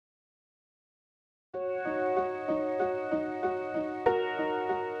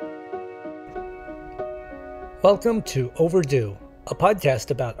Welcome to Overdue, a podcast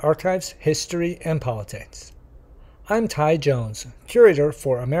about archives, history, and politics. I'm Ty Jones, curator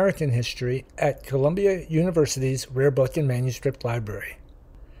for American history at Columbia University's Rare Book and Manuscript Library.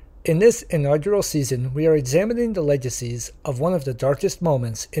 In this inaugural season, we are examining the legacies of one of the darkest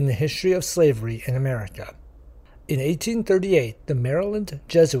moments in the history of slavery in America. In 1838, the Maryland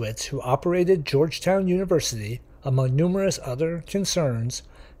Jesuits, who operated Georgetown University, among numerous other concerns,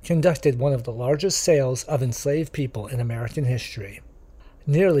 conducted one of the largest sales of enslaved people in American history.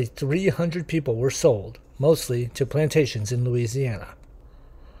 Nearly 300 people were sold, mostly to plantations in Louisiana.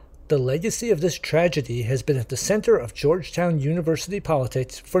 The legacy of this tragedy has been at the center of Georgetown University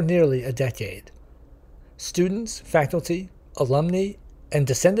politics for nearly a decade. Students, faculty, alumni, and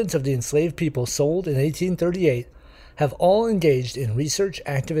descendants of the enslaved people sold in 1838 have all engaged in research,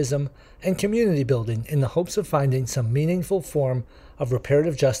 activism, and community building in the hopes of finding some meaningful form of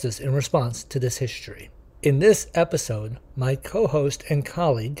reparative justice in response to this history. In this episode, my co-host and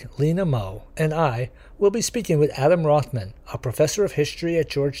colleague, Lena Moe, and I will be speaking with Adam Rothman, a professor of history at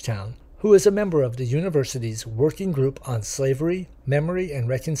Georgetown, who is a member of the university's Working Group on Slavery, Memory, and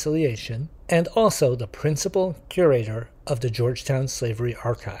Reconciliation, and also the principal curator of the Georgetown Slavery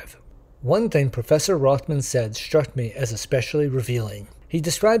Archive. One thing Professor Rothman said struck me as especially revealing. He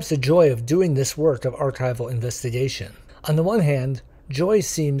describes the joy of doing this work of archival investigation. On the one hand, joy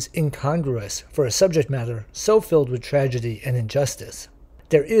seems incongruous for a subject matter so filled with tragedy and injustice.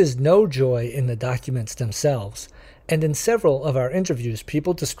 There is no joy in the documents themselves, and in several of our interviews,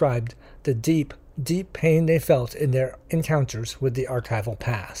 people described the deep, deep pain they felt in their encounters with the archival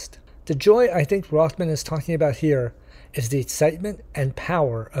past. The joy I think Rothman is talking about here is the excitement and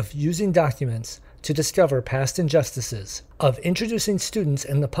power of using documents to discover past injustices, of introducing students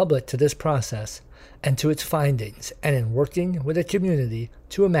and the public to this process and to its findings, and in working with a community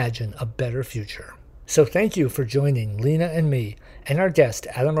to imagine a better future. So thank you for joining Lena and me and our guest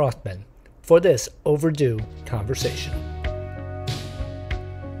Adam Rothman for this overdue conversation.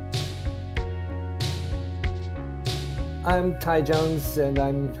 I'm Ty Jones, and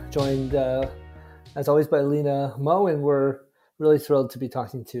I'm joined as always by Lena Moe, and we're really thrilled to be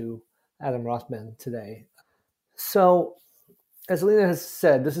talking to Adam Rothman today. So, as Lena has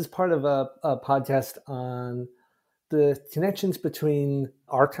said, this is part of a podcast on the connections between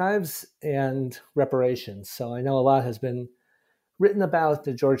archives and reparations. So I know a lot has been written about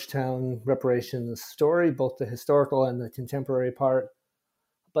the Georgetown reparations story, both the historical and the contemporary part.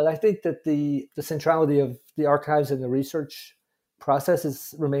 But I think that the centrality of the archives and the research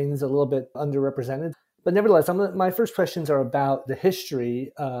process remains a little bit underrepresented. But nevertheless, my first questions are about the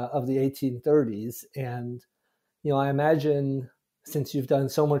history of the 1830s. And, I imagine, since you've done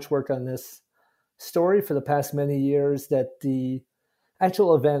so much work on this story for the past many years, that the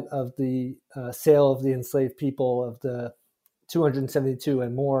actual event of the sale of the enslaved people, of the 272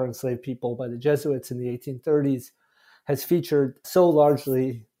 and more enslaved people by the Jesuits in the 1830s, has featured so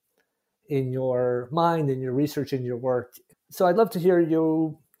largely in your mind, in your research, in your work. So I'd love to hear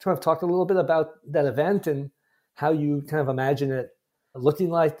you kind of talk a little bit about that event and how you kind of imagine it looking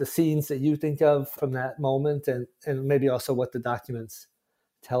like, the scenes that you think of from that moment, and maybe also what the documents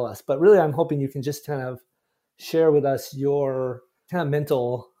tell us. But really, I'm hoping you can just kind of share with us your kind of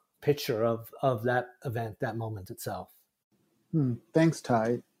mental picture of that event, that moment itself. Thanks,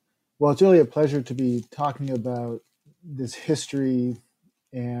 Ty. Well, it's really a pleasure to be talking about this history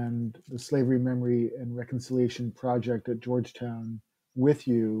and the Slavery Memory and Reconciliation Project at Georgetown with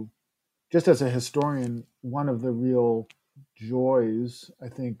you. Just as a historian, one of the real joys, I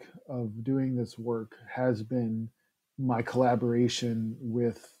think, of doing this work has been my collaboration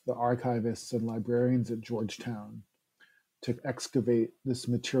with the archivists and librarians at Georgetown to excavate this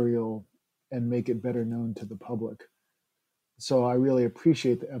material and make it better known to the public. So I really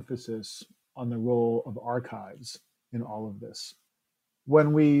appreciate the emphasis on the role of archives in all of this.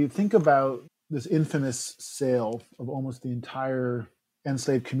 When we think about this infamous sale of almost the entire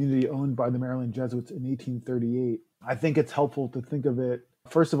enslaved community owned by the Maryland Jesuits in 1838, I think it's helpful to think of it,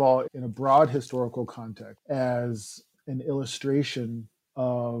 first of all, in a broad historical context as an illustration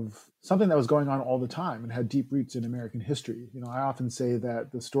of something that was going on all the time and had deep roots in American history. I often say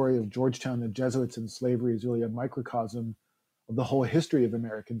that the story of Georgetown, the Jesuits, and slavery is really a microcosm of the whole history of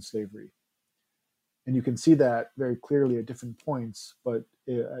American slavery. And you can see that very clearly at different points, but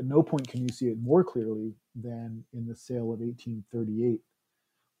at no point can you see it more clearly than in the sale of 1838.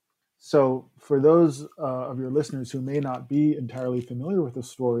 So for those of your listeners who may not be entirely familiar with the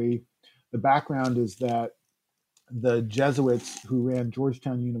story, the background is that The Jesuits who ran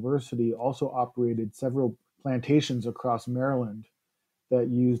Georgetown University also operated several plantations across Maryland that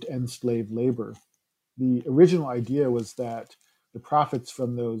used enslaved labor. The original idea was that the profits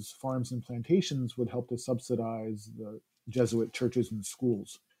from those farms and plantations would help to subsidize the Jesuit churches and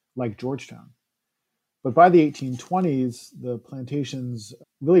schools, like Georgetown. But by the 1820s, the plantations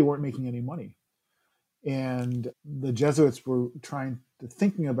really weren't making any money. And the Jesuits were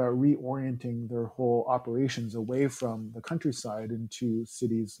thinking about reorienting their whole operations away from the countryside into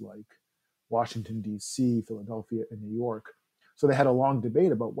cities like Washington, D.C., Philadelphia, and New York. So they had a long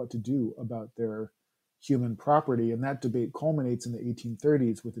debate about what to do about their human property. And that debate culminates in the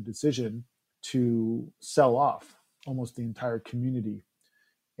 1830s with a decision to sell off almost the entire community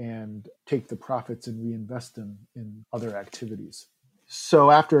and take the profits and reinvest them in other activities.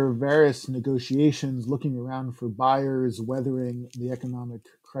 So, after various negotiations, looking around for buyers, weathering the economic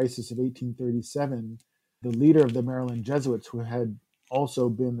crisis of 1837, the leader of the Maryland Jesuits, who had also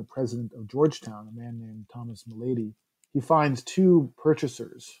been the president of Georgetown, a man named Thomas Malady, he finds two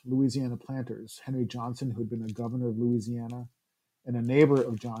purchasers, Louisiana planters, Henry Johnson, who had been a governor of Louisiana, and a neighbor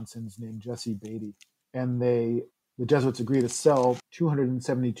of Johnson's named Jesse Beatty. And the Jesuits agree to sell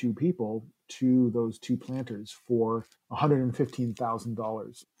 272 people to those two planters for $115,000 in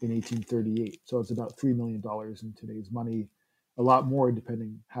 1838. So it's about $3 million in today's money, a lot more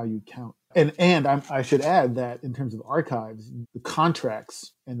depending how you count. And I should add that in terms of archives, the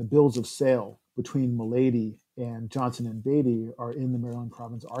contracts and the bills of sale between Malady and Johnson and Beatty are in the Maryland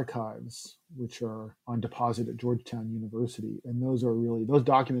Province Archives, which are on deposit at Georgetown University. And those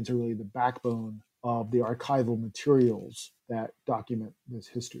documents are really the backbone of the archival materials that document this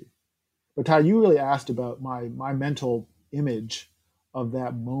history. But Ty, you really asked about my mental image of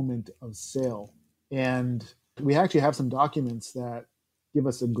that moment of sale. And we actually have some documents that give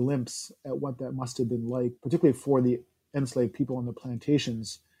us a glimpse at what that must have been like, particularly for the enslaved people on the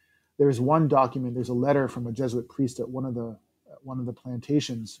plantations. There's one document, there's a letter from a Jesuit priest at one of the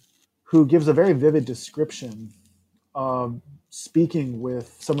plantations who gives a very vivid description of speaking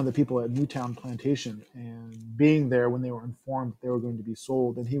with some of the people at Newtown Plantation and being there when they were informed they were going to be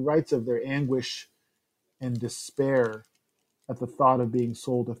sold. And he writes of their anguish and despair at the thought of being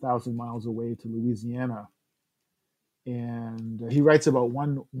sold 1,000 miles away to Louisiana. And he writes about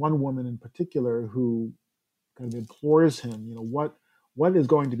one woman in particular who kind of implores him, what is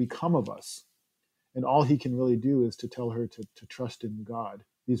going to become of us? And all he can really do is to tell her to trust in God.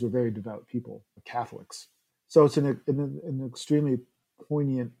 These were very devout people, Catholics. So it's an extremely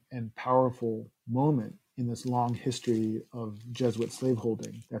poignant and powerful moment in this long history of Jesuit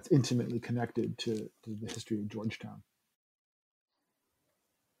slaveholding that's intimately connected to the history of Georgetown.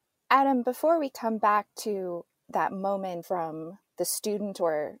 Adam, before we come back to that moment from the student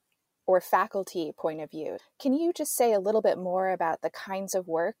or faculty point of view, can you just say a little bit more about the kinds of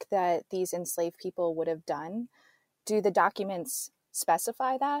work that these enslaved people would have done? Do the documents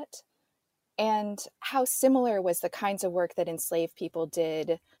specify that? And how similar was the kinds of work that enslaved people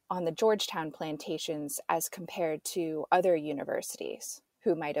did on the Georgetown plantations as compared to other universities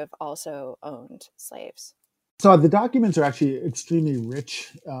who might have also owned slaves? So the documents are actually extremely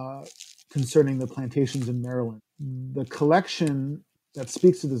rich concerning the plantations in Maryland. The collection that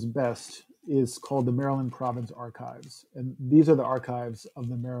speaks to this best is called the Maryland Province Archives. And these are the archives of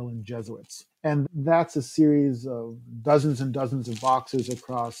the Maryland Jesuits. And that's a series of dozens and dozens of boxes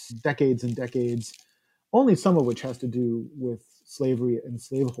across decades and decades, only some of which has to do with slavery and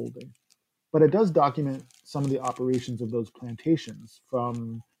slaveholding. But it does document some of the operations of those plantations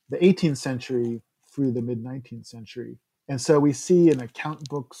from the 18th century through the mid-19th century. And so we see in account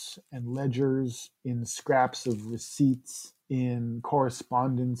books and ledgers, in scraps of receipts, in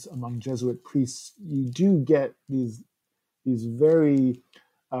correspondence among Jesuit priests, you do get these very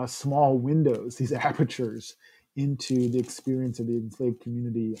small windows, these apertures into the experience of the enslaved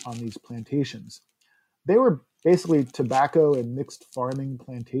community on these plantations. They were basically tobacco and mixed farming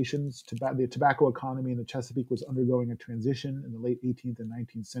plantations. The tobacco economy in the Chesapeake was undergoing a transition in the late 18th and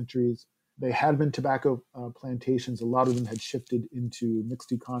 19th centuries. They had been tobacco plantations. A lot of them had shifted into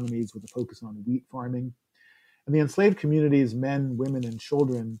mixed economies with a focus on wheat farming. And the enslaved communities, men, women, and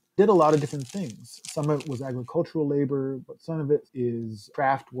children, did a lot of different things. Some of it was agricultural labor, but some of it is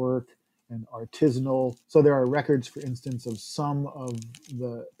craft work and artisanal. So there are records, for instance, of some of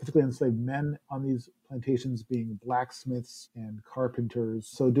the particularly enslaved men on these plantations being blacksmiths and carpenters,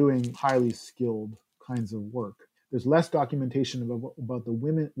 so doing highly skilled kinds of work. There's less documentation about what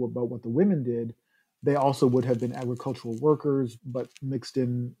the women did. They also would have been agricultural workers, but mixed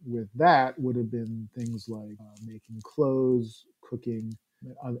in with that would have been things like making clothes, cooking,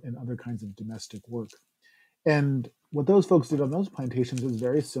 and other kinds of domestic work. And what those folks did on those plantations is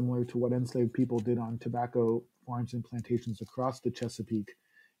very similar to what enslaved people did on tobacco farms and plantations across the Chesapeake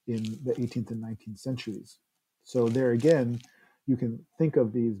in the 18th and 19th centuries. So there again, you can think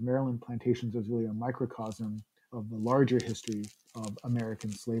of these Maryland plantations as really a microcosm of the larger history of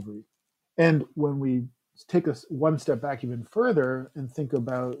American slavery. And when we take us one step back even further and think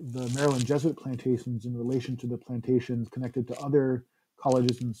about the Maryland Jesuit plantations in relation to the plantations connected to other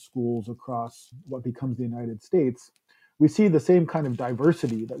colleges and schools across what becomes the United States, we see the same kind of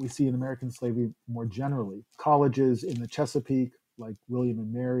diversity that we see in American slavery more generally. Colleges in the Chesapeake, like William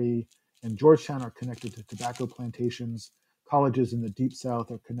and Mary and Georgetown, are connected to tobacco plantations. Colleges in the Deep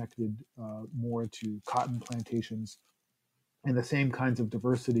South are connected more to cotton plantations. And the same kinds of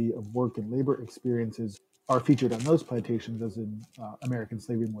diversity of work and labor experiences are featured on those plantations as in American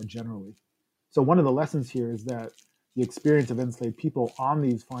slavery more generally. So one of the lessons here is that the experience of enslaved people on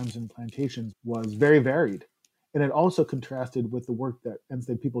these farms and plantations was very varied. And it also contrasted with the work that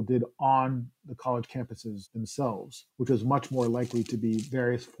enslaved people did on the college campuses themselves, which was much more likely to be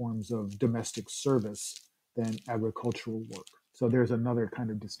various forms of domestic service than agricultural work. So there's another kind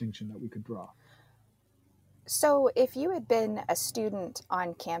of distinction that we could draw. So, if you had been a student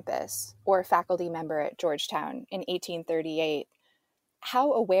on campus or a faculty member at Georgetown in 1838,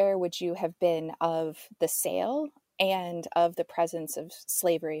 how aware would you have been of the sale and of the presence of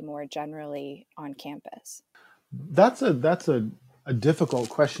slavery more generally on campus? That's a difficult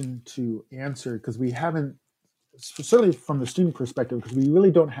question to answer because we haven't, certainly from the student perspective, because we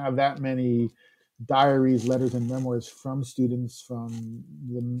really don't have that many diaries, letters, and memoirs from students from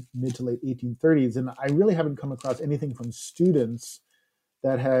the mid to late 1830s. And I really haven't come across anything from students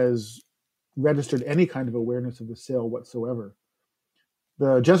that has registered any kind of awareness of the sale whatsoever.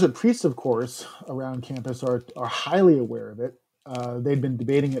 The Jesuit priests, of course, around campus are highly aware of it. They'd been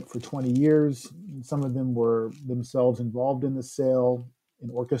debating it for 20 years. Some of them were themselves involved in the sale, in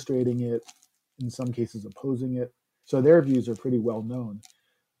orchestrating it, in some cases opposing it. So their views are pretty well known.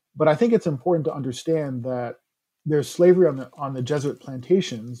 But I think it's important to understand that there's slavery on the Jesuit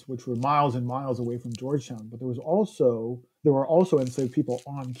plantations, which were miles and miles away from Georgetown. But there were also enslaved people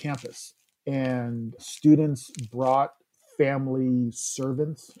on campus, and students brought family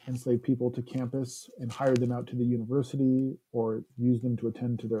servants, enslaved people, to campus and hired them out to the university or used them to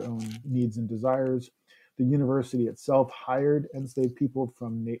attend to their own needs and desires. The university itself hired enslaved people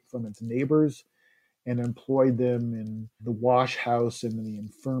from its neighbors and employed them in the wash house and in the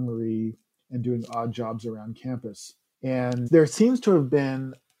infirmary and doing odd jobs around campus. And there seems to have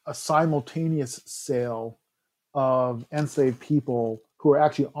been a simultaneous sale of enslaved people who are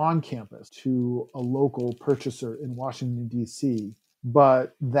actually on campus to a local purchaser in Washington, D.C.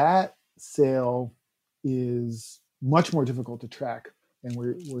 But that sale is much more difficult to track, and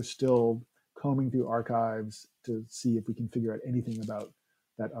we're still combing through archives to see if we can figure out anything about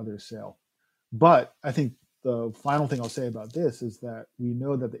that other sale. But I think the final thing I'll say about this is that we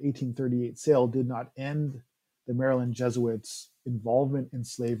know that the 1838 sale did not end the Maryland Jesuits' involvement in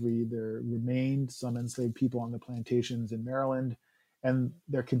slavery. There remained some enslaved people on the plantations in Maryland, and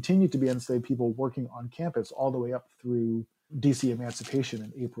there continued to be enslaved people working on campus all the way up through DC emancipation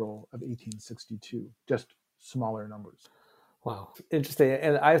in April of 1862, just smaller numbers. Wow, interesting.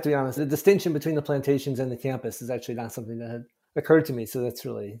 And I have to be honest, the distinction between the plantations and the campus is actually not something that had occurred to me. So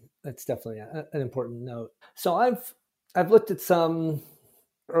that's definitely an important note. So I've looked at some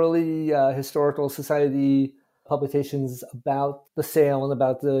early historical society publications about the sale and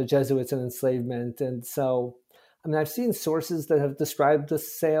about the Jesuits and enslavement. And so, I mean, I've seen sources that have described the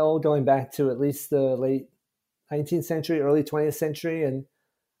sale going back to at least the late 19th century, early 20th century. And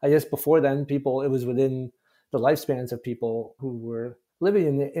I guess before then, it was within the lifespans of people who were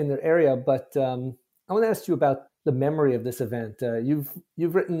living in their area. But I want to ask you about the memory of this event.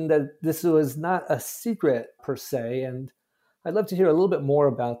 You've written that this was not a secret per se, and I'd love to hear a little bit more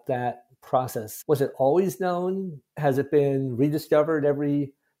about that process. Was it always known? Has it been rediscovered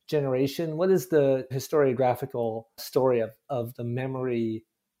every generation? What is the historiographical story of the memory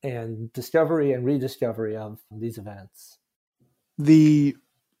and discovery and rediscovery of these events? The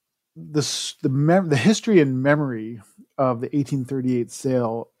history and memory of the 1838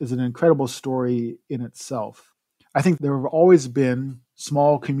 sale is an incredible story in itself. I think there have always been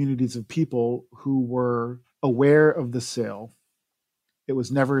small communities of people who were aware of the sale. It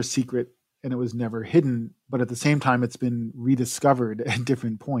was never a secret and it was never hidden, but at the same time, it's been rediscovered at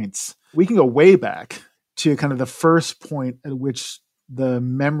different points. We can go way back to kind of the first point at which the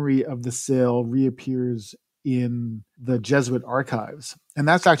memory of the sale reappears in the Jesuit archives. And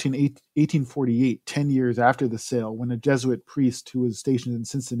that's actually in 1848, 10 years after the sale, when a Jesuit priest who was stationed in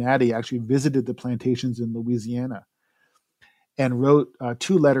Cincinnati actually visited the plantations in Louisiana and wrote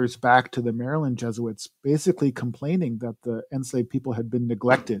 2 letters back to the Maryland Jesuits, basically complaining that the enslaved people had been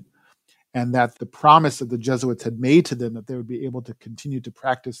neglected and that the promise that the Jesuits had made to them that they would be able to continue to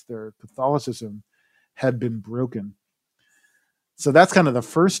practice their Catholicism had been broken. So that's kind of the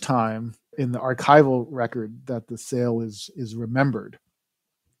first time in the archival record that the sale is remembered.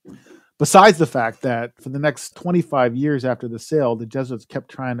 Besides the fact that for the next 25 years after the sale, the Jesuits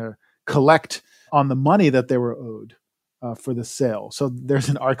kept trying to collect on the money that they were owed for the sale. So there's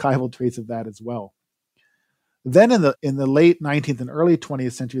an archival trace of that as well. Then in the late 19th and early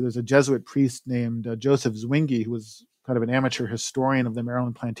 20th century, there's a Jesuit priest named Joseph Zwingli, who was kind of an amateur historian of the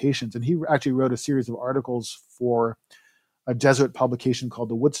Maryland plantations. And he actually wrote a series of articles for a Jesuit publication called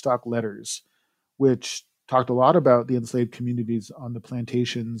the Woodstock Letters, which talked a lot about the enslaved communities on the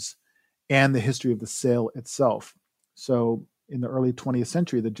plantations and the history of the sale itself. So in the early 20th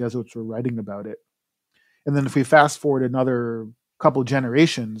century, the Jesuits were writing about it. And then if we fast forward another couple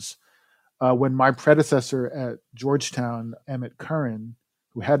generations, when my predecessor at Georgetown, Emmett Curran,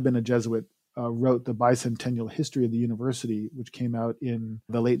 who had been a Jesuit, wrote the Bicentennial History of the University, which came out in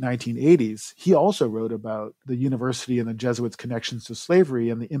the late 1980s, he also wrote about the university and the Jesuits' connections to slavery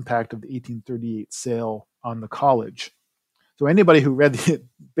and the impact of the 1838 sale on the college. So anybody who read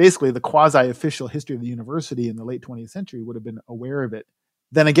basically the quasi-official history of the university in the late 20th century would have been aware of it.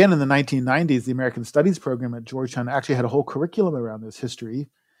 Then again, in the 1990s, the American Studies program at Georgetown actually had a whole curriculum around this history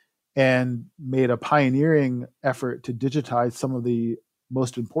and made a pioneering effort to digitize some of the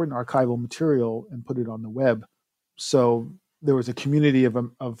most important archival material and put it on the web. So there was a community of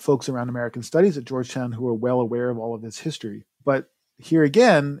folks around American Studies at Georgetown who were well aware of all of this history. But here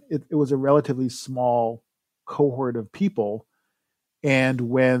again, it was a relatively small cohort of people. And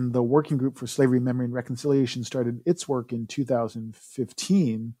when the Working Group for Slavery, Memory, and Reconciliation started its work in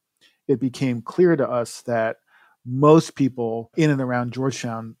 2015, it became clear to us that most people in and around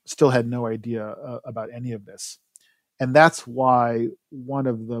Georgetown still had no idea about any of this. And that's why one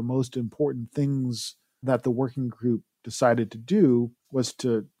of the most important things that the working group decided to do was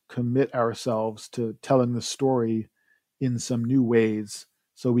to commit ourselves to telling the story in some new ways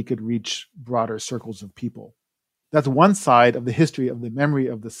so we could reach broader circles of people. That's one side of the history of the memory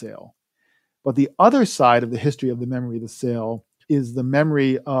of the sale. But the other side of the history of the memory of the sale is the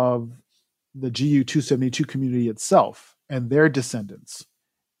memory of the GU 272 community itself and their descendants.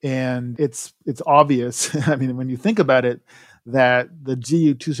 And it's obvious, I mean, when you think about it, that the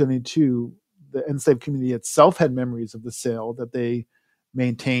GU 272, the enslaved community itself, had memories of the sale that they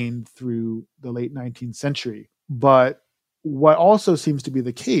maintained through the late 19th century. But what also seems to be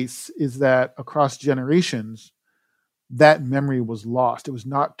the case is that across generations, that memory was lost. It was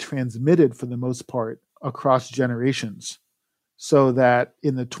not transmitted for the most part across generations. So that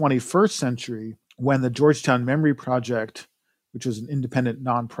in the 21st century, when the Georgetown Memory Project, which was an independent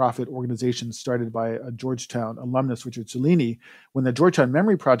nonprofit organization started by a Georgetown alumnus, Richard Cellini, when the Georgetown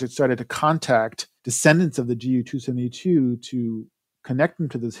Memory Project started to contact descendants of the GU 272 to connect them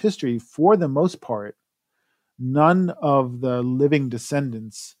to this history, for the most part, none of the living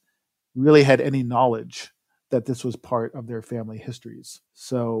descendants really had any knowledge that this was part of their family histories.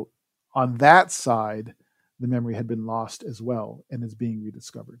 So on that side, the memory had been lost as well and is being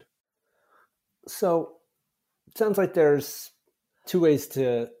rediscovered. So it sounds like there's two ways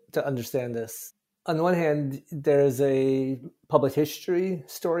to understand this. On the one hand, there's a public history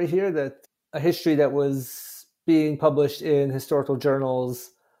story here, that a history that was being published in historical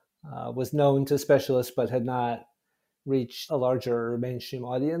journals, was known to specialists but had not reached a larger mainstream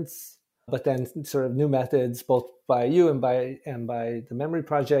audience. But then sort of new methods, both by you and by the Memory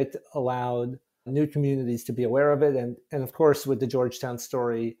Project, allowed new communities to be aware of it. And of course, with the Georgetown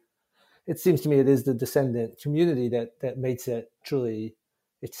story, it seems to me it is the descendant community that makes it truly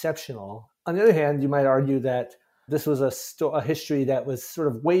exceptional. On the other hand, you might argue that this was a history that was sort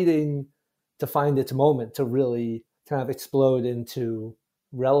of waiting to find its moment to really kind of explode into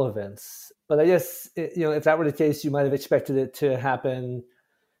relevance. But I guess, if that were the case, you might have expected it to happen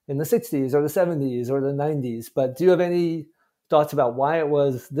in the 60s or the 70s or the 90s. But do you have any thoughts about why it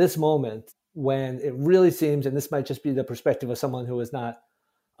was this moment when it really seems, and this might just be the perspective of someone who is not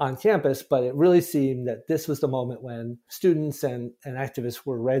on campus, but it really seemed that this was the moment when students and activists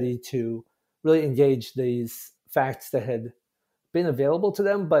were ready to really engage these facts that had been available to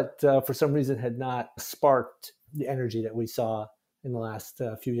them, but for some reason had not sparked the energy that we saw in the last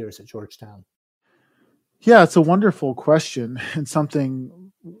few years at Georgetown? Yeah, it's a wonderful question and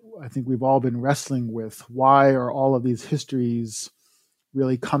something I think we've all been wrestling with, why are all of these histories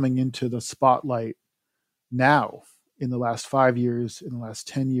really coming into the spotlight now, in the last 5 years, in the last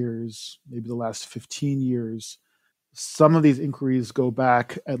 10 years, maybe the last 15 years? Some of these inquiries go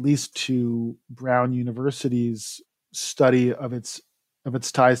back at least to Brown University's study of its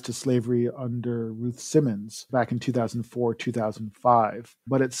ties to slavery under Ruth Simmons back in 2004, 2005.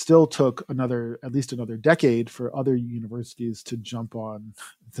 But it still took at least another decade for other universities to jump on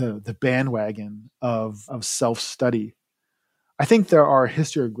the bandwagon of self-study. I think there are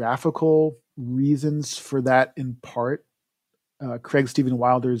historiographical reasons for that in part. Craig Stephen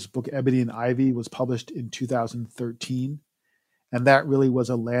Wilder's book Ebony and Ivy was published in 2013, and that really was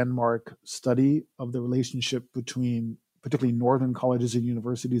a landmark study of the relationship between particularly northern colleges and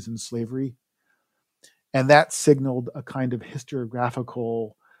universities and slavery. And that signaled a kind of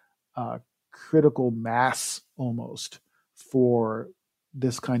historiographical critical mass almost for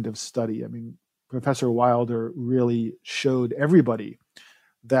this kind of study. I mean, Professor Wilder really showed everybody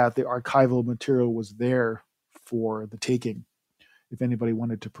that the archival material was there for the taking, if anybody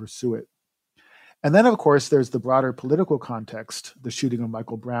wanted to pursue it. And then, of course, there's the broader political context, the shooting of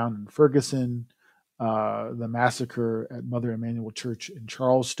Michael Brown in Ferguson, the massacre at Mother Emanuel Church in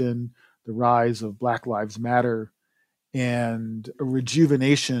Charleston, the rise of Black Lives Matter, and a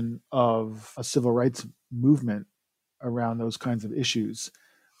rejuvenation of a civil rights movement around those kinds of issues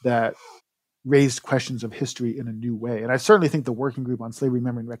that raised questions of history in a new way. And I certainly think the Working Group on Slavery,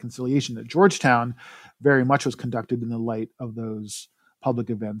 Memory, and Reconciliation at Georgetown very much was conducted in the light of those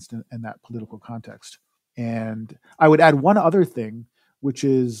public events and that political context. And I would add one other thing, which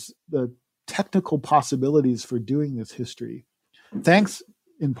is the technical possibilities for doing this history. Thanks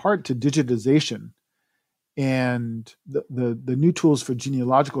in part to digitization and the new tools for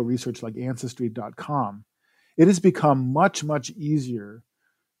genealogical research like Ancestry.com, it has become much, much easier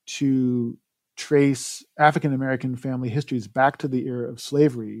to trace African-American family histories back to the era of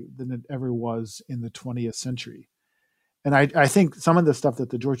slavery than it ever was in the 20th century. And I think some of the stuff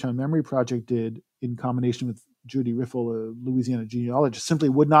that the Georgetown Memory Project did in combination with Judy Riffle, a Louisiana genealogist, simply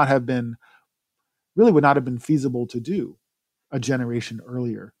would not have been feasible to do a generation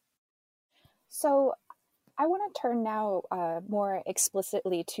earlier. So I want to turn now more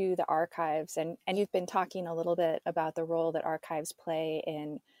explicitly to the archives. And you've been talking a little bit about the role that archives play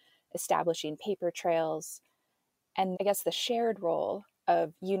in establishing paper trails, and I guess the shared role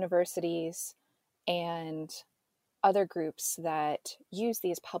of universities and other groups that use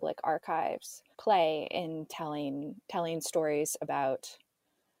these public archives play in telling stories about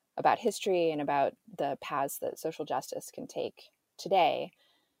history and about the paths that social justice can take today.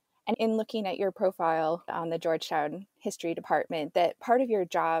 And in looking at your profile on the Georgetown History Department, that part of your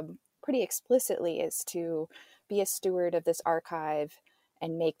job pretty explicitly is to be a steward of this archive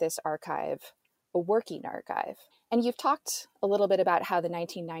and make this archive a working archive. And you've talked a little bit about how the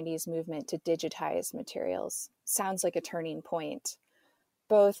 1990s movement to digitize materials sounds like a turning point,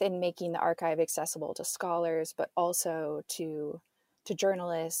 both in making the archive accessible to scholars, but also to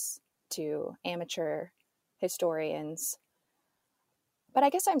journalists, to amateur historians. But I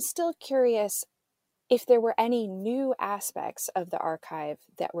guess I'm still curious if there were any new aspects of the archive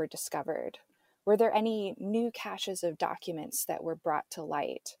that were discovered. Were there any new caches of documents that were brought to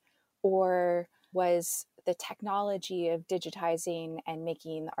light? Or was the technology of digitizing and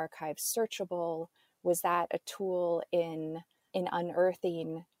making the archive searchable, was that a tool in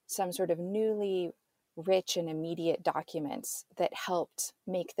unearthing some sort of newly rich and immediate documents that helped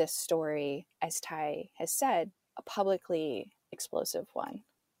make this story, as Ty has said, a publicly explosive one?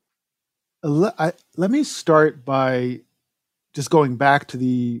 Let me start by just going back to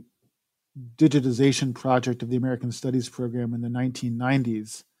the digitization project of the American Studies program in the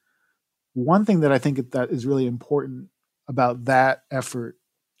 1990s. One thing that I think that is really important about that effort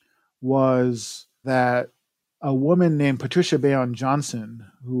was that a woman named Patricia Bayonne Johnson,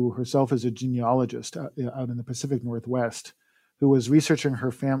 who herself is a genealogist out in the Pacific Northwest, who was researching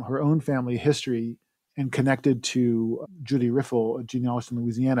her own family history and connected to Judy Riffle, a genealogist in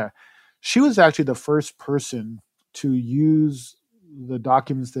Louisiana. She was actually the first person to use the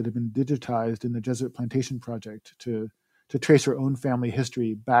documents that have been digitized in the Jesuit Plantation Project to trace her own family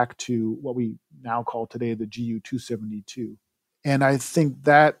history back to what we now call today the GU 272. And I think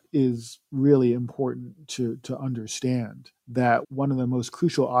that is really important to understand, that one of the most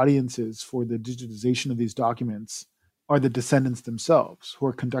crucial audiences for the digitization of these documents are the descendants themselves, who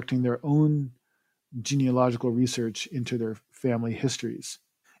are conducting their own genealogical research into their family histories.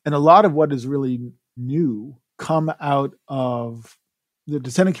 And a lot of what is really new come out of the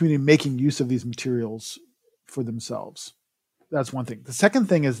descendant community making use of these materials for themselves. that's one thing. The second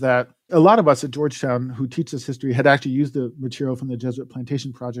thing is that a lot of us at Georgetown who teach this history had actually used the material from the Jesuit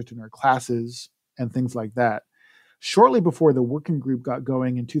Plantation Project in our classes and things like that. Shortly before the working group got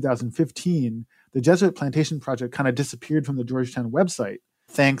going in 2015, the Jesuit Plantation Project kind of disappeared from the Georgetown website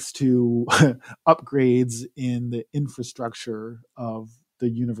thanks to upgrades in the infrastructure of the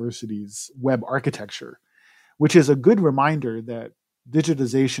university's web architecture, which is a good reminder that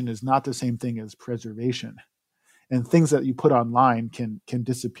digitization is not the same thing as preservation. And things that you put online can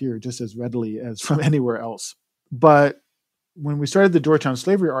disappear just as readily as from anywhere else. But when we started the Georgetown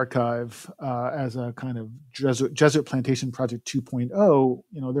Slavery Archive as a kind of Jesuit Plantation Project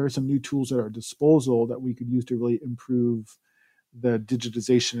 2.0, there are some new tools at our disposal that we could use to really improve the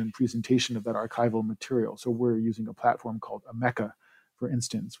digitization and presentation of that archival material. So we're using a platform called Ameca, for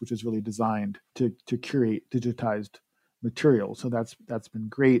instance, which is really designed to curate digitized material. So that's been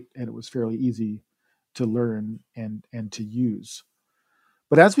great, and it was fairly easy to learn and to use.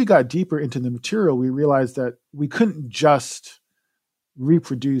 But as we got deeper into the material, we realized that we couldn't just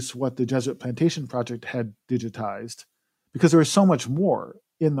reproduce what the Jesuit Plantation Project had digitized, because there was so much more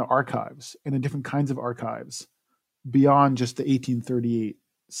in the archives and in different kinds of archives beyond just the 1838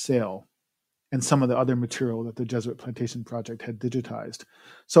 sale and some of the other material that the Jesuit Plantation Project had digitized.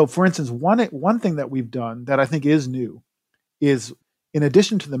 So, for instance, one thing that we've done that I think is new is, in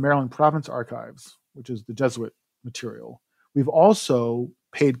addition to the Maryland Province Archives, which is the Jesuit material, we've also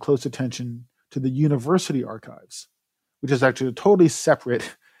paid close attention to the university archives, which is actually a totally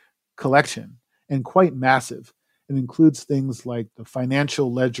separate collection and quite massive. It includes things like the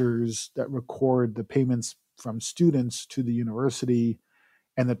financial ledgers that record the payments from students to the university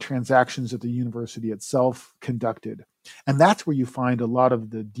and the transactions that the university itself conducted. And that's where you find a lot of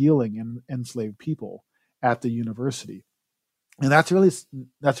the dealing in enslaved people at the university. And that's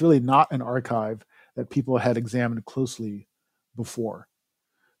really not an archive that people had examined closely before.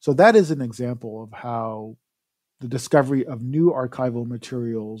 So that is an example of how the discovery of new archival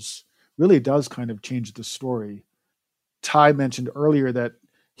materials really does kind of change the story. Ty mentioned earlier that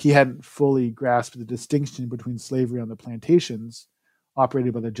he hadn't fully grasped the distinction between slavery on the plantations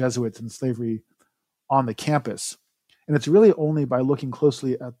operated by the Jesuits and slavery on the campus. And it's really only by looking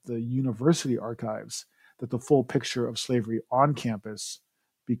closely at the university archives that the full picture of slavery on campus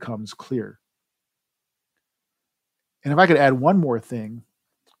becomes clear. And if I could add one more thing,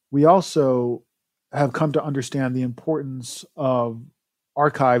 we also have come to understand the importance of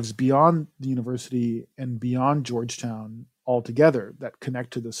archives beyond the university and beyond Georgetown altogether that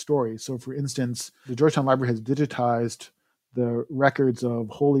connect to the story. So, for instance, the Georgetown Library has digitized the records of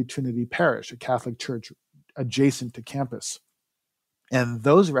Holy Trinity Parish, a Catholic church adjacent to campus. And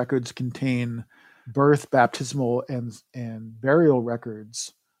those records contain birth, baptismal, and burial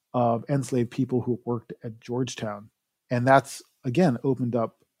records of enslaved people who worked at Georgetown. And that's, again, opened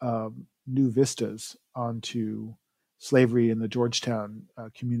up new vistas onto slavery in the Georgetown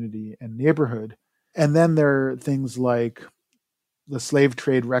community and neighborhood. And then there are things like the slave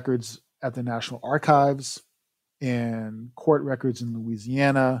trade records at the National Archives and court records in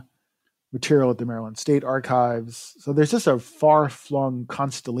Louisiana, material at the Maryland State Archives. So there's just a far-flung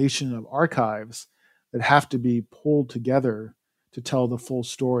constellation of archives that have to be pulled together to tell the full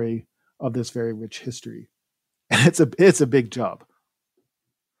story of this very rich history. And it's a big job.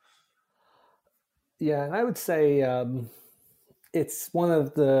 Yeah, and I would say it's one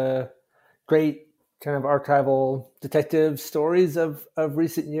of the great kind of archival detective stories of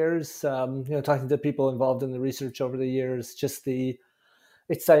recent years. Talking to people involved in the research over the years, just the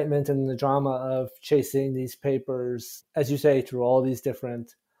excitement and the drama of chasing these papers, as you say, through all these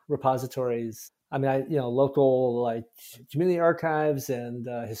different repositories. I mean, local like community archives and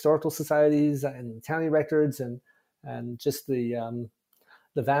historical societies and county records and just the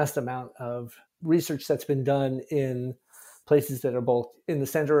vast amount of research that's been done in places that are both in the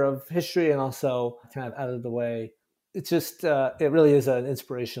center of history and also kind of out of the way. It's just, it really is an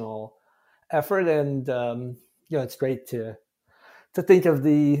inspirational effort. And, it's great to think of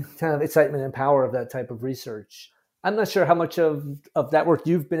the kind of excitement and power of that type of research. I'm not sure how much of that work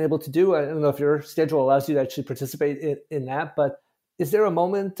you've been able to do. I don't know if your schedule allows you to actually participate in that, but is there a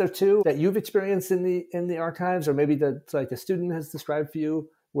moment or two that you've experienced in the archives, or maybe that like a student has described for you,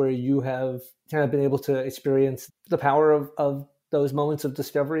 where you have kind of been able to experience the power of those moments of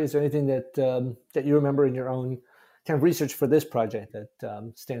discovery? Is there anything that you remember in your own kind of research for this project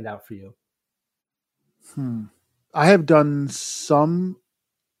that stand out for you? I have done some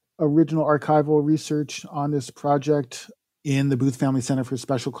original archival research on this project in the Booth Family Center for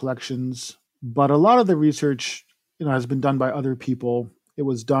Special Collections, but a lot of the research, has been done by other people. It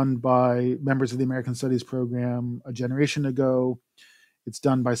was done by members of the American Studies program a generation ago. It's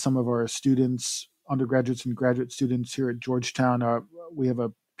done by some of our students, undergraduates and graduate students here at Georgetown. We have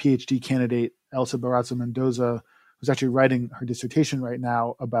a PhD candidate, Elsa Barraza Mendoza, who's actually writing her dissertation right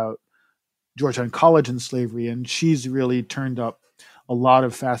now about Georgetown College and slavery. And she's really turned up a lot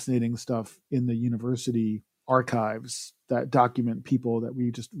of fascinating stuff in the university archives that document people that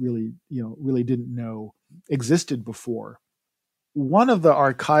we just really didn't know existed before. One of the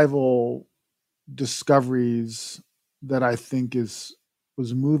archival discoveries that I think was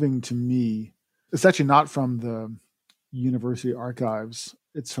moving to me, it's actually not from the university archives,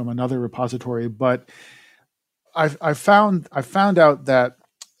 it's from another repository, but I found out that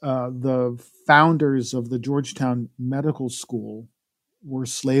the founders of the Georgetown Medical School were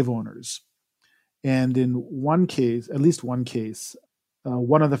slave owners. And in one case, at least one case,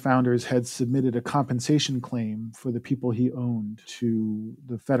 one of the founders had submitted a compensation claim for the people he owned to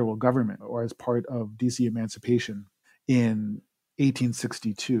the federal government, or as part of DC emancipation in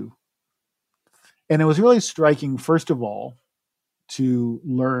 1862. And it was really striking, first of all, to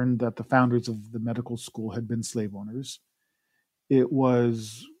learn that the founders of the medical school had been slave owners. It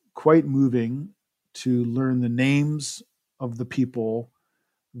was quite moving to learn the names of the people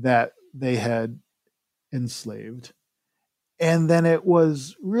that they had enslaved. And then it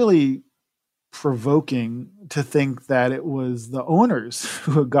was really provoking to think that it was the owners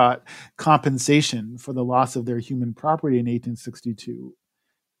who got compensation for the loss of their human property in 1862,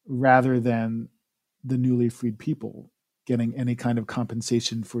 rather than the newly freed people getting any kind of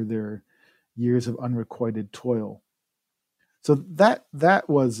compensation for their years of unrequited toil. So that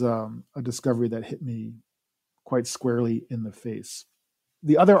was a discovery that hit me quite squarely in the face.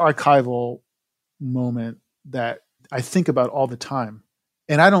 The other archival moment that I think about all the time,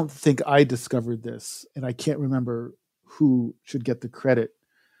 and I don't think I discovered this, and I can't remember who should get the credit,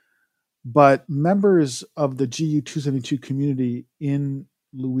 but members of the GU 272 community in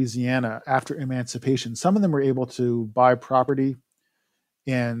Louisiana after emancipation, some of them were able to buy property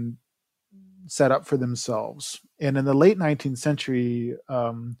and set up for themselves. And in the late 19th century,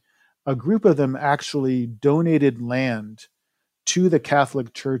 a group of them actually donated land to the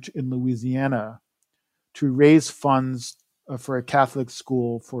Catholic Church in Louisiana to raise funds for a Catholic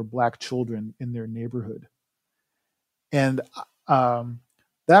school for Black children in their neighborhood. And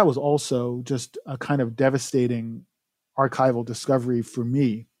that was also just a kind of devastating archival discovery for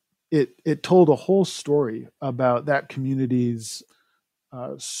me. It told a whole story about that community's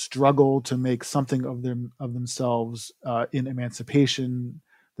struggle to make something of themselves in emancipation,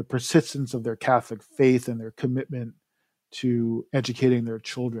 the persistence of their Catholic faith and their commitment to educating their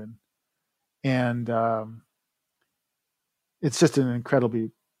children. And it's just an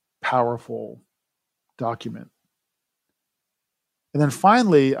incredibly powerful document. And then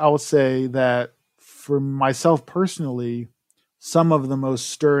finally, I will say that for myself personally, some of the most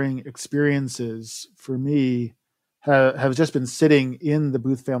stirring experiences for me have just been sitting in the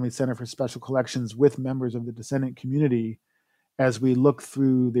Booth Family Center for Special Collections with members of the descendant community as we look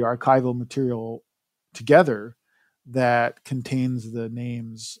through the archival material together that contains the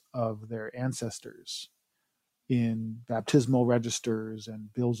names of their ancestors in baptismal registers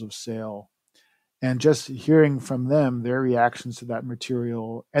and bills of sale. And just hearing from them their reactions to that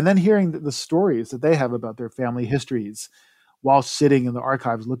material, and then hearing the stories that they have about their family histories while sitting in the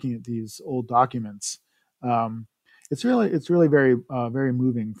archives looking at these old documents. It's really very, very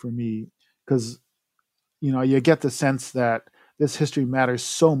moving for me, because, you get the sense that this history matters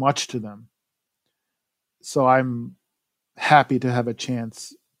so much to them. So I'm happy to have a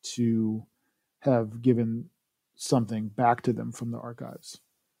chance to have given something back to them from the archives.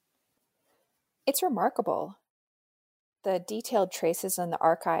 It's remarkable, the detailed traces in the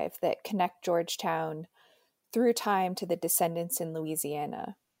archive that connect Georgetown through time to the descendants in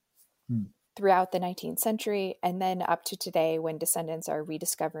Louisiana throughout the 19th century, and then up to today when descendants are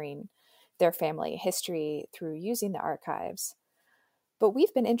rediscovering their family history through using the archives. But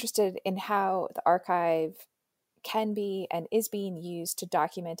we've been interested in how the archive can be and is being used to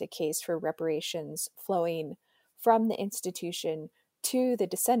document a case for reparations flowing from the institution to the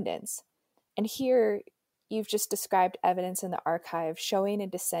descendants. And here you've just described evidence in the archive showing a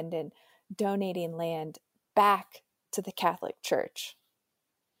descendant donating land back to the Catholic Church.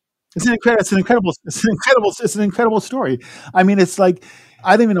 It's an incredible story. I mean, it's like,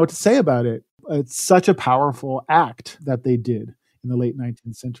 I don't even know what to say about it. It's such a powerful act that they did in the late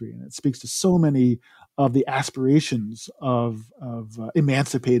 19th century. And it speaks to so many of the aspirations of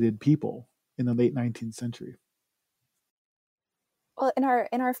emancipated people in the late 19th century. Well, in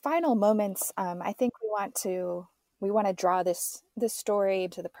our final moments, I think we want to we want to draw this story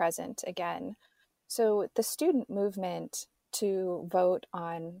to the present again. So the student movement to vote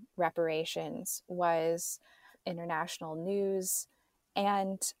on reparations was international news.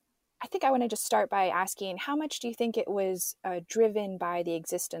 And I think I want to just start by asking, how much do you think it was driven by the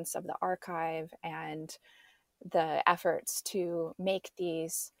existence of the archive and the efforts to make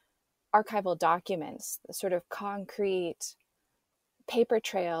these archival documents, the sort of concrete paper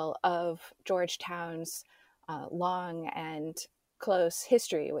trail of Georgetown's long and close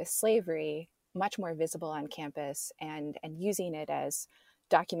history with slavery, much more visible on campus, and using it as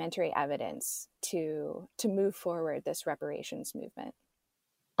documentary evidence to move forward this reparations movement?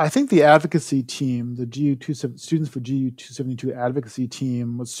 I think the advocacy team, the Students for GU 272 advocacy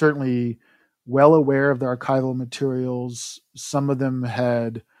team, was certainly well aware of the archival materials. Some of them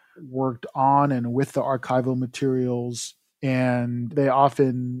had worked on and with the archival materials, and they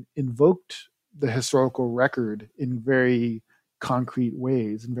often invoked the historical record in very concrete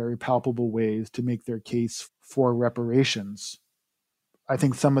ways, in very palpable ways, to make their case for reparations. I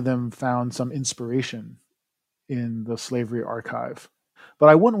think some of them found some inspiration in the slavery archive. But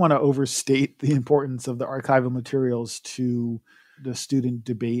I wouldn't want to overstate the importance of the archival materials to the student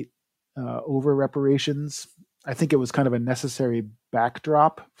debate over reparations. I think it was kind of a necessary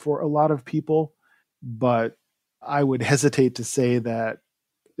backdrop for a lot of people, but I would hesitate to say that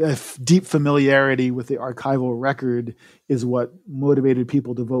deep familiarity with the archival record is what motivated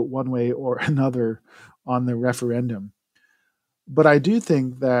people to vote one way or another on the referendum. But I do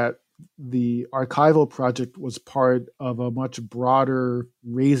think that the archival project was part of a much broader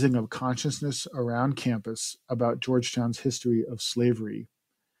raising of consciousness around campus about Georgetown's history of slavery.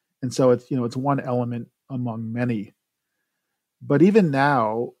 And so it's one element among many. But even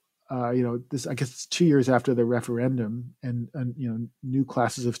now, this, I guess it's 2 years after the referendum, and new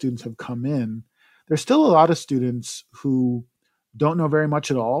classes of students have come in. There's still a lot of students who don't know very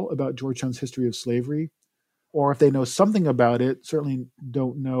much at all about Georgetown's history of slavery, or if they know something about it, certainly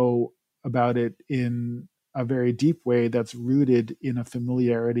don't know about it in a very deep way that's rooted in a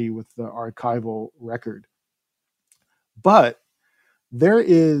familiarity with the archival record. But there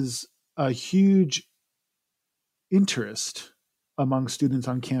is a huge interest among students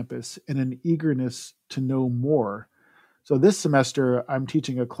on campus and an eagerness to know more. So this semester, I'm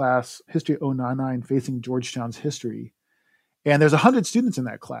teaching a class, History 099, Facing Georgetown's History. And there's 100 students in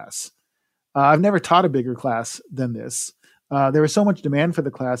that class. I've never taught a bigger class than this. There was so much demand for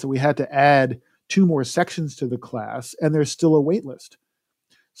the class that we had to add 2 more sections to the class, and there's still a wait list.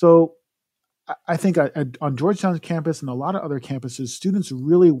 So I think on Georgetown's campus and a lot of other campuses, students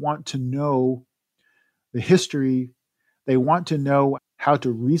really want to know the history. They want to know how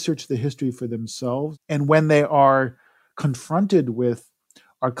to research the history for themselves. And when they are confronted with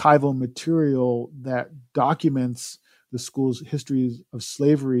archival material that documents the school's histories of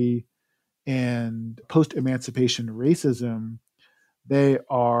slavery and post-emancipation racism, they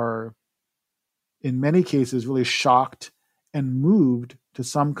are, in many cases, really shocked and moved to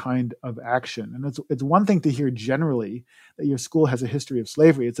some kind of action. And it's one thing to hear generally that your school has a history of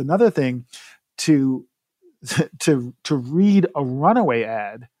slavery. It's another thing to read a runaway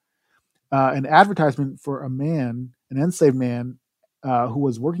ad, an advertisement for an enslaved man who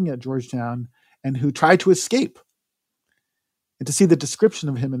was working at Georgetown and who tried to escape, and to see the description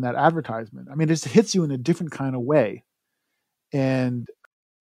of him in that advertisement. I mean, it just hits you in a different kind of way. And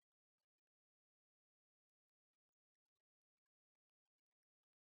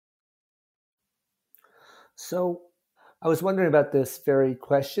So I was wondering about this very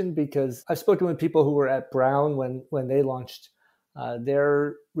question because I've spoken with people who were at Brown when they launched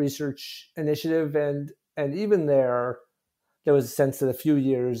their research initiative, and even there was a sense that a few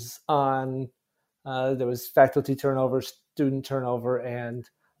years on, there was faculty turnover, student turnover, and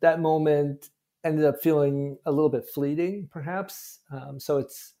that moment ended up feeling a little bit fleeting, perhaps. So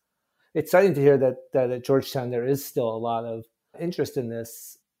it's exciting to hear that at Georgetown there is still a lot of interest in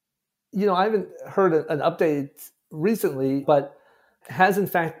this. I haven't heard an update recently, but has in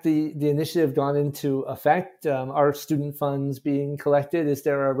fact the initiative gone into effect? Are student funds being collected? Is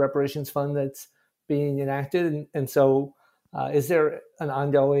there a reparations fund that's being enacted? And so is there an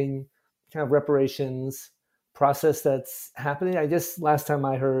ongoing kind of reparations process that's happening? I guess last time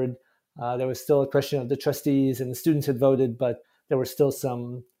I heard there was still a question of the trustees and the students had voted, but there were still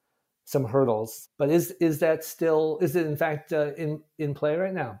some hurdles. But is it in fact in play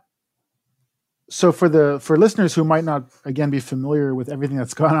right now? So for listeners who might not, again, be familiar with everything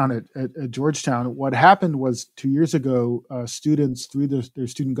that's gone on at Georgetown, what happened was 2 years ago, students through their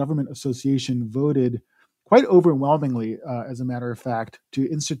Student Government Association voted quite overwhelmingly, as a matter of fact, to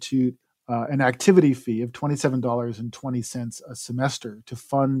institute an activity fee of $27.20 a semester to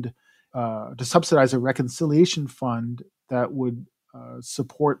fund, to subsidize a reconciliation fund that would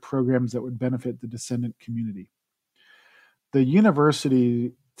support programs that would benefit the descendant community. The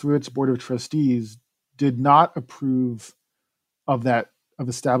university, through its board of trustees, did not approve of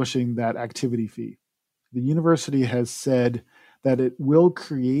establishing that activity fee. The university has said that it will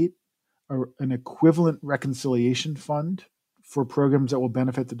create an equivalent reconciliation fund for programs that will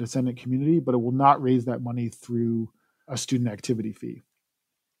benefit the descendant community, but it will not raise that money through a student activity fee.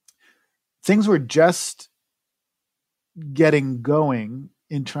 Things were just getting going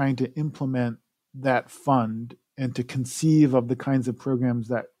in trying to implement that fund and to conceive of the kinds of programs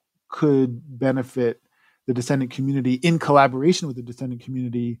that could benefit the descendant community in collaboration with the descendant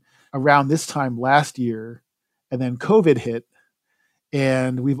community around this time last year. And then COVID hit,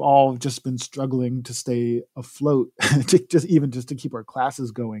 and we've all just been struggling to stay afloat, just to keep our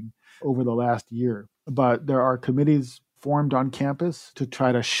classes going over the last year. But there are committees formed on campus to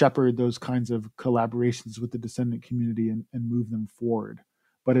try to shepherd those kinds of collaborations with the descendant community and move them forward.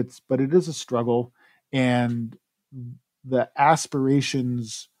 But it is a struggle, and the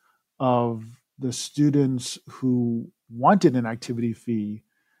aspirations of the students who wanted an activity fee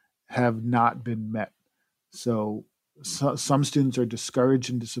have not been met. So some students are discouraged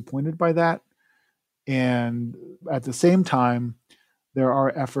and disappointed by that. And at the same time, there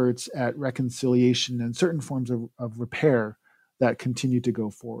are efforts at reconciliation and certain forms of repair that continue to go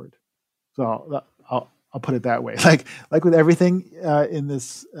forward. So I'll put it that way. Like with everything in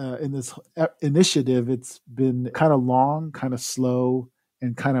this initiative, it's been kind of long, kind of slow,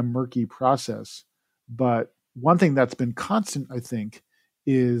 and kind of murky process. But one thing that's been constant, I think,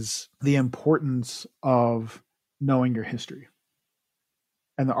 is the importance of knowing your history.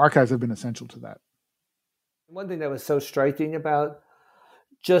 And the archives have been essential to that. One thing that was so striking about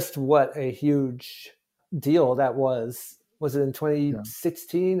just what a huge deal that was it in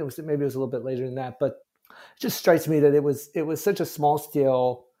 2016? Yeah. Maybe it was a little bit later than that, but it just strikes me that it was such a small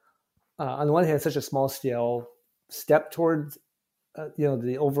scale, on the one hand, such a small scale step towards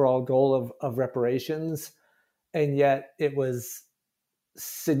the overall goal of reparations, and yet it was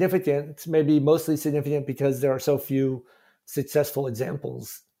significant, maybe mostly significant because there are so few successful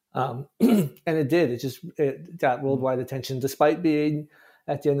examples. And it got worldwide attention, despite being,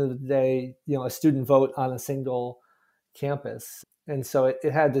 at the end of the day, a student vote on a single campus. And so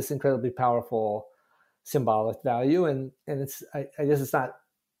it had this incredibly powerful symbolic value. And I guess it's not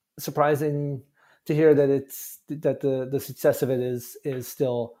surprising to hear that the success of it is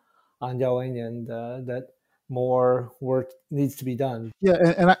still ongoing, and that more work needs to be done.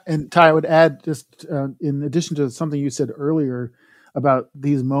 Yeah, and Ty, I would add, just in addition to something you said earlier about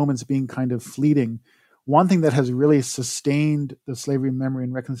these moments being kind of fleeting, one thing that has really sustained the slavery memory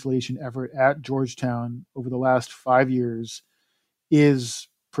and reconciliation effort at Georgetown over the last 5 years is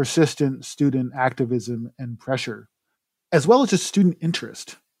persistent student activism and pressure, as well as just student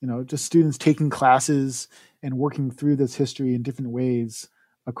interest. Just students taking classes and working through this history in different ways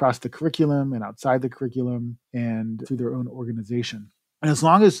across the curriculum and outside the curriculum and through their own organization. And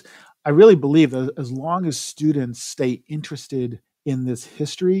I really believe that as long as students stay interested in this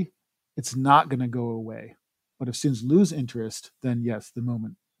history, it's not going to go away. But if students lose interest, then yes, the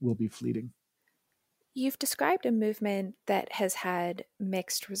moment will be fleeting. You've described a movement that has had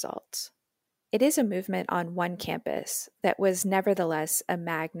mixed results. It is a movement on one campus that was nevertheless a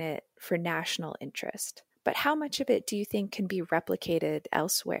magnet for national interest. But how much of it do you think can be replicated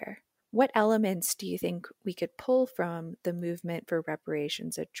elsewhere? What elements do you think we could pull from the movement for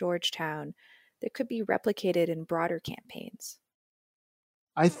reparations at Georgetown that could be replicated in broader campaigns?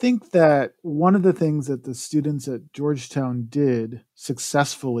 I think that one of the things that the students at Georgetown did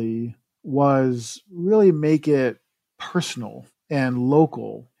successfully was really make it personal and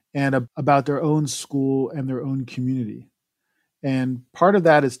local and about their own school and their own community. And part of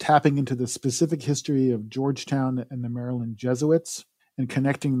that is tapping into the specific history of Georgetown and the Maryland Jesuits and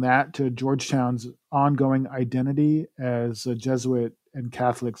connecting that to Georgetown's ongoing identity as a Jesuit and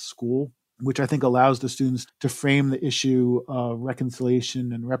Catholic school, which I think allows the students to frame the issue of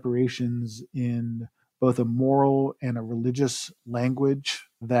reconciliation and reparations in both a moral and a religious language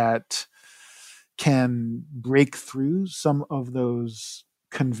that can break through some of those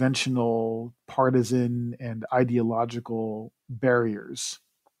conventional, partisan, and ideological barriers.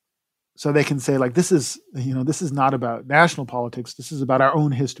 So they can say, this is not about national politics. This is about our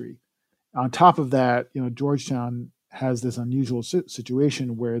own history. On top of that, Georgetown has this unusual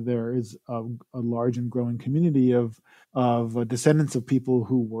situation where there is a large and growing community of descendants of people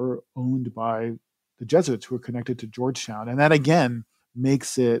who were owned by the Jesuits, who were connected to Georgetown. And that, again,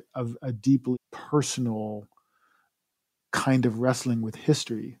 makes it a deeply personal kind of wrestling with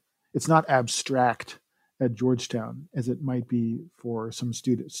history. It's not abstract at Georgetown as it might be for some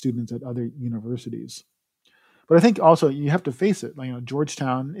students at other universities. But I think also you have to face it. Like,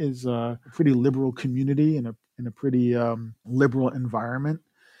 Georgetown is a pretty liberal community in a pretty liberal environment,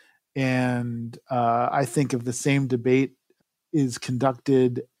 and I think if the same debate is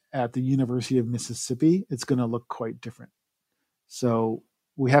conducted at the University of Mississippi, it's going to look quite different. So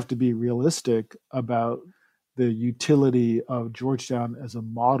we have to be realistic about the utility of Georgetown as a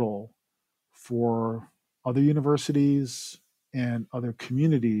model for other universities and other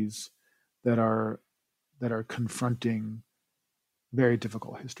communities that are confronting very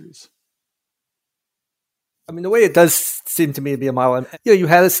difficult histories. I mean, the way it does seem to me to be a model, you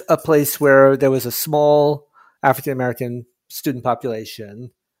had a place where there was a small African-American student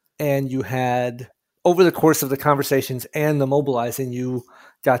population, and you had, over the course of the conversations and the mobilizing, you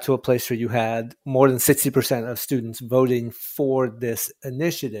got to a place where you had more than 60% of students voting for this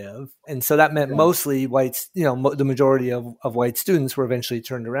initiative. And so that meant mostly whites, the majority of white students were eventually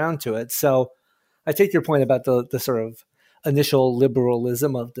turned around to it. So I take your point about the sort of initial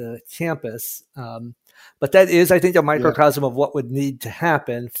liberalism of the campus. But that is, I think, a microcosm of what would need to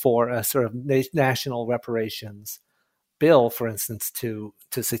happen for a sort of national reparations bill, for instance, to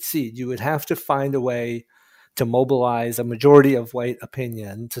succeed. You would have to find a way to mobilize a majority of white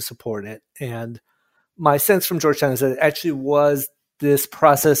opinion to support it. And my sense from Georgetown is that it actually was this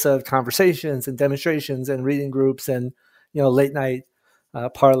process of conversations and demonstrations and reading groups and, late night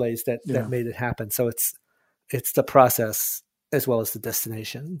parlays that made it happen. So it's the process as well as the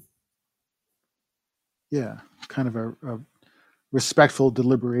destination. Yeah, kind of a respectful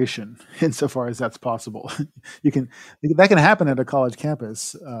deliberation insofar as that's possible. That can happen at a college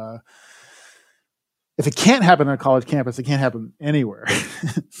campus. If it can't happen at a college campus, it can't happen anywhere.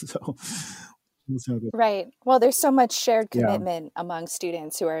 So right. Well, there's so much shared commitment among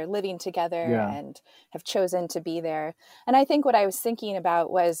students who are living together and have chosen to be there. And I think what I was thinking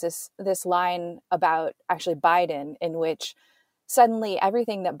about was this line about actually Biden, in which suddenly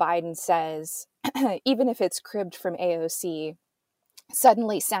everything that Biden says, even if it's cribbed from AOC,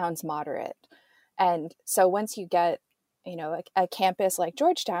 suddenly sounds moderate. And so once you get, a campus like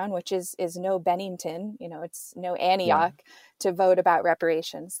Georgetown, which is no Bennington, it's no Antioch, to vote about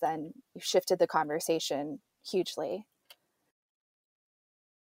reparations, then you've shifted the conversation hugely.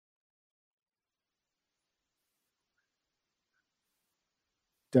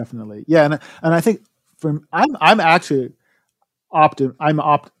 Definitely. Yeah. And I think I'm actually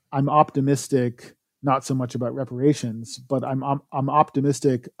I'm optimistic, not so much about reparations, but I'm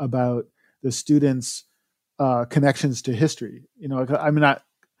optimistic about the students' connections to history.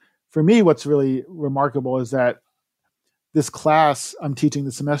 For me, what's really remarkable is that this class I'm teaching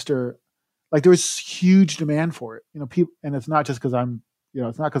this semester, like, there was huge demand for it. People, and it's not just because I'm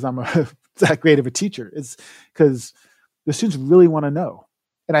that great of a teacher. It's because the students really want to know,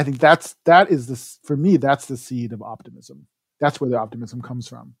 and I think that is this, for me, that's the seed of optimism. That's where the optimism comes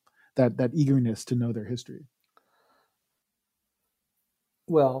from. That eagerness to know their history.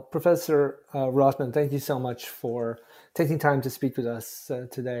 Well, Professor Rothman, thank you so much for taking time to speak with us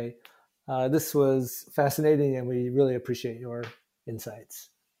today. This was fascinating, and we really appreciate your insights.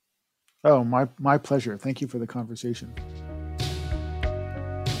 Oh, my pleasure. Thank you for the conversation.